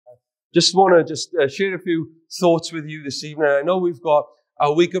just want to share a few thoughts with you this evening. I know we've got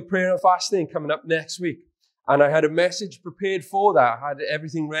a week of prayer and fasting coming up next week. And I had a message prepared for that. I had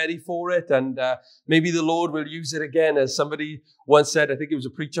everything ready for it. And maybe the Lord will use it again. As somebody once said, I think it was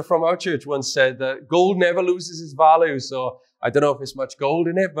a preacher from our church once said, that gold never loses its value. So I don't know if there's much gold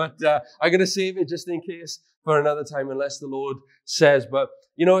in it, but I'm going to save it just in case for another time, unless the Lord says. But,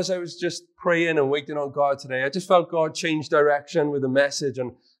 you know, as I was just praying and waiting on God today, I just felt God change direction with the message,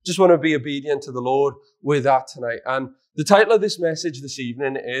 and just want to be obedient to the Lord with that tonight. And the title of this message this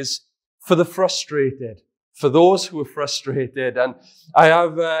evening is For the Frustrated. For those who are frustrated. And I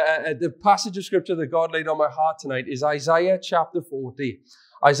have the passage of scripture that God laid on my heart tonight is Isaiah chapter 40.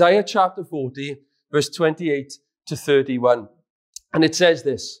 Isaiah chapter 40, verse 28 to 31. And it says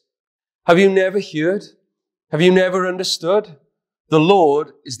this: Have you never heard? Have you never understood? The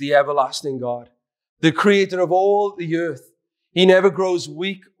Lord is the everlasting God, the creator of all the earth. He never grows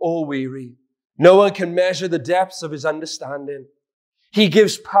weak or weary. No one can measure the depths of his understanding. He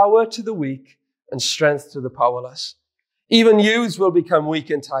gives power to the weak and strength to the powerless. Even youths will become weak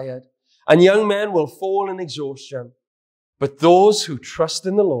and tired, and young men will fall in exhaustion. But those who trust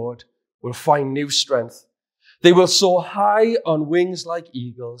in the Lord will find new strength. They will soar high on wings like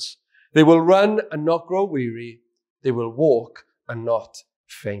eagles. They will run and not grow weary. They will walk and not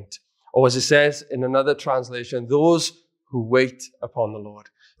faint. Or as it says in another translation, those who wait upon the Lord.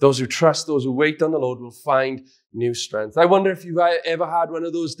 Those who trust, those who wait on the Lord will find new strength. I wonder if you've ever had one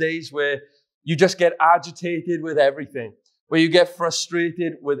of those days where you just get agitated with everything, where you get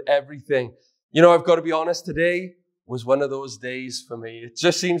frustrated with everything. You know, I've got to be honest, today was one of those days for me. It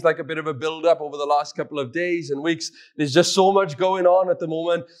just seems like a bit of a build-up over the last couple of days and weeks. There's just so much going on at the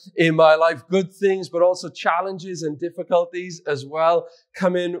moment in my life. Good things, but also challenges and difficulties as well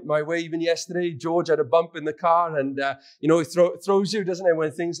coming my way. Even yesterday, George had a bump in the car, and you know, it throws you, doesn't it,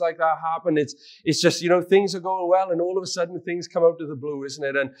 when things like that happen? It's just, you know, things are going well, and all of a sudden things come out of the blue, isn't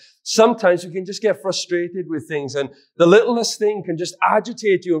it? And sometimes you can just get frustrated with things, and the littlest thing can just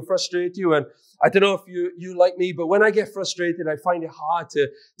agitate you and frustrate you. And I don't know if you like me, but when I get frustrated, I find it hard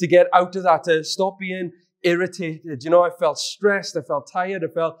to get out of that, to stop being irritated. You know, I felt stressed, I felt tired,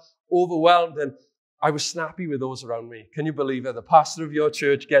 I felt overwhelmed, and I was snappy with those around me. Can you believe it? The pastor of your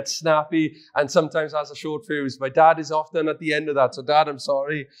church gets snappy and sometimes has a short fuse. My dad is often at the end of that. So Dad, I'm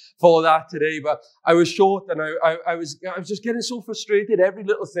sorry for that today. But I was short, and I was just getting so frustrated. Every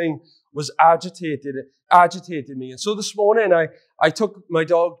little thing was agitated me. And so this morning I took my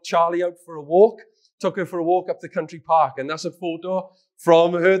dog Charlie out for a walk. Took her for a walk up the country park, and that's a photo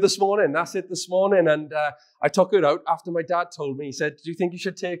from her this morning. That's it this morning. And I took her out after my dad told me. He said, do you think you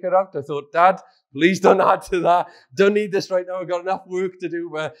should take her out? I thought, Dad, please don't add to that. Don't need this right now. I've got enough work to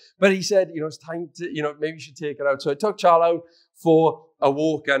do. But he said, you know, it's time to, you know, maybe you should take her out. So I took Charlie out for a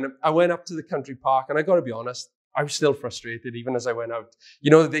walk, and I went up to the country park, and I got to be honest, I was still frustrated even as I went out.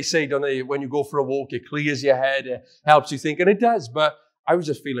 You know, they say, don't they, when you go for a walk, it clears your head, it helps you think, and it does. But I was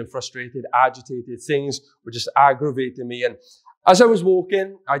just feeling frustrated, agitated. Things were just aggravating me. And as I was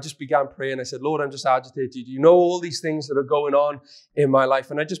walking, I just began praying. I said, Lord, I'm just agitated. You know all these things that are going on in my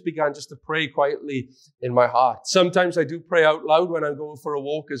life. And I just began just to pray quietly in my heart. Sometimes I do pray out loud when I'm going for a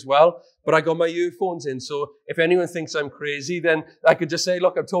walk as well. But I got my earphones in. So if anyone thinks I'm crazy, then I could just say,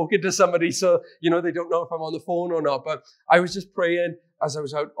 look, I'm talking to somebody. So, you know, they don't know if I'm on the phone or not. But I was just praying as I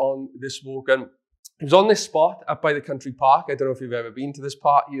was out on this walk. And it was on this spot up by the country park. I don't know if you've ever been to this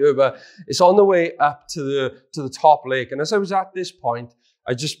part here, but it's on the way up to the top lake. And as I was at this point,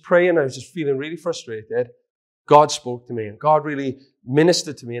 I just prayed, and I was just feeling really frustrated. God spoke to me, and God really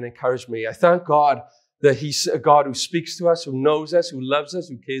ministered to me and encouraged me. I thank God that He's a God who speaks to us, who knows us, who loves us,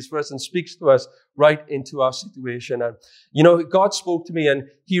 who cares for us, and speaks to us right into our situation. And, you know, God spoke to me, and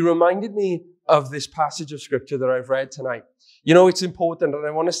He reminded me of this passage of scripture that I've read tonight. You know, it's important, and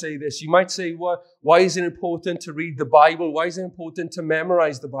I want to say this. You might say, well, why is it important to read the Bible? Why is it important to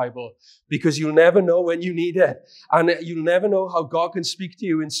memorize the Bible? Because you'll never know when you need it. And you'll never know how God can speak to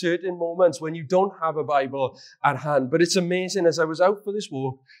you in certain moments when you don't have a Bible at hand. But it's amazing. As I was out for this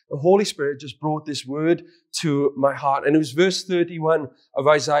walk, the Holy Spirit just brought this word to my heart. And it was verse 31 of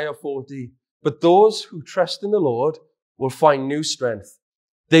Isaiah 40. But those who trust in the Lord will find new strength.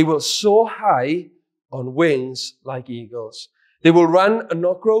 They will soar high on wings like eagles. They will run and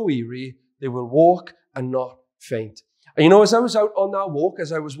not grow weary. They will walk and not faint. And you know, as I was out on that walk,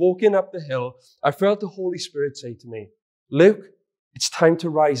 as I was walking up the hill, I felt the Holy Spirit say to me, Luke, it's time to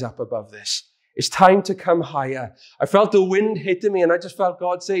rise up above this. It's time to come higher. I felt the wind hitting me, and I just felt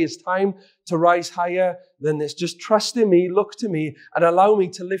God say, it's time to rise higher than this. Just trust in me, look to me, and allow me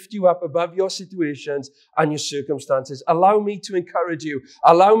to lift you up above your situations and your circumstances. Allow me to encourage you.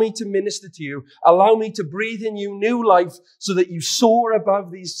 Allow me to minister to you. Allow me to breathe in you new life so that you soar above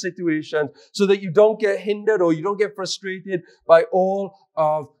these situations, so that you don't get hindered or you don't get frustrated by all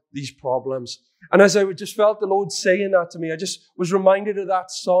of these problems. And as I just felt the Lord saying that to me, I just was reminded of that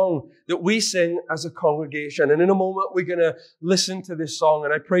song that we sing as a congregation. And in a moment, we're going to listen to this song,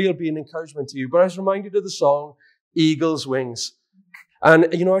 and I pray it'll be an encouragement to you. But I was reminded of the song, Eagle's Wings. And,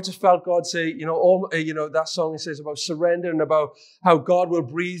 I just felt God say, that song, it says about surrender and about how God will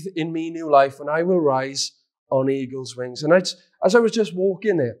breathe in me new life and I will rise on eagle's wings. And as I was just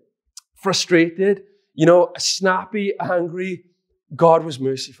walking there, frustrated, snappy, angry, God was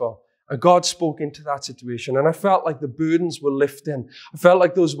merciful. And God spoke into that situation. And I felt like the burdens were lifting. I felt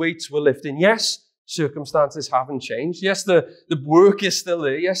like those weights were lifting. Yes, circumstances haven't changed. Yes, the work is still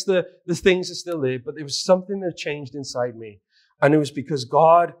there. Yes, the things are still there. But there was something that changed inside me. And it was because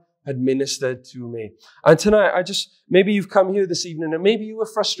God had ministered to me. And tonight, maybe you've come here this evening and maybe you were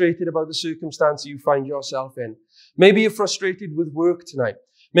frustrated about the circumstance you find yourself in. Maybe you're frustrated with work tonight.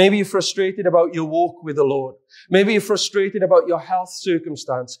 Maybe you're frustrated about your walk with the Lord. Maybe you're frustrated about your health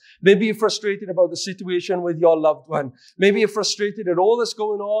circumstance. Maybe you're frustrated about the situation with your loved one. Maybe you're frustrated at all that's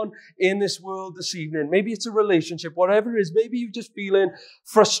going on in this world this evening. Maybe it's a relationship, whatever it is. Maybe you're just feeling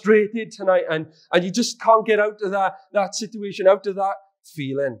frustrated tonight and you just can't get out of that situation, out of that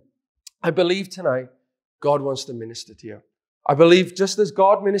feeling. I believe tonight God wants to minister to you. I believe just as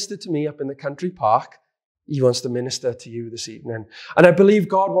God ministered to me up in the country park, He wants to minister to you this evening. And I believe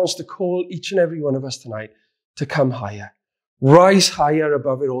God wants to call each and every one of us tonight to come higher. Rise higher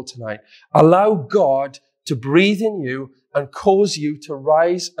above it all tonight. Allow God to breathe in you and cause you to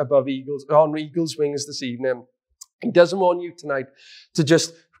rise above on eagle's wings this evening. He doesn't want you tonight to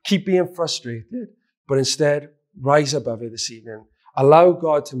just keep being frustrated, but instead rise above it this evening. Allow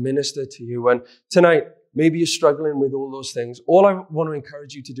God to minister to you. And tonight, maybe you're struggling with all those things. All I want to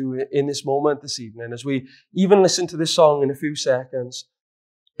encourage you to do in this moment this evening, as we even listen to this song in a few seconds,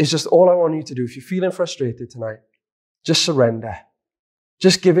 is just all I want you to do. If you're feeling frustrated tonight, just surrender.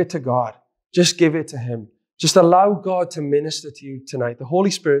 Just give it to God. Just give it to Him. Just allow God to minister to you tonight. The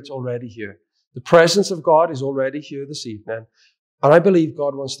Holy Spirit's already here. The presence of God is already here this evening. And I believe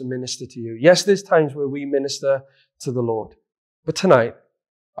God wants to minister to you. Yes, there's times where we minister to the Lord. But tonight,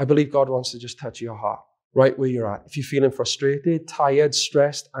 I believe God wants to just touch your heart. Right where you're at. If you're feeling frustrated, tired,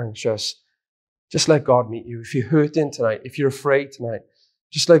 stressed, anxious, just let God meet you. If you're hurting tonight, if you're afraid tonight,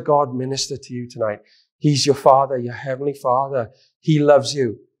 just let God minister to you tonight. He's your Father, your Heavenly Father. He loves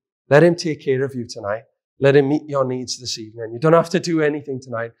you. Let Him take care of you tonight. Let Him meet your needs this evening. You don't have to do anything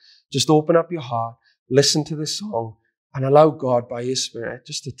tonight. Just open up your heart, listen to this song, and allow God by His Spirit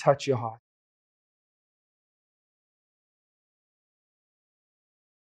just to touch your heart.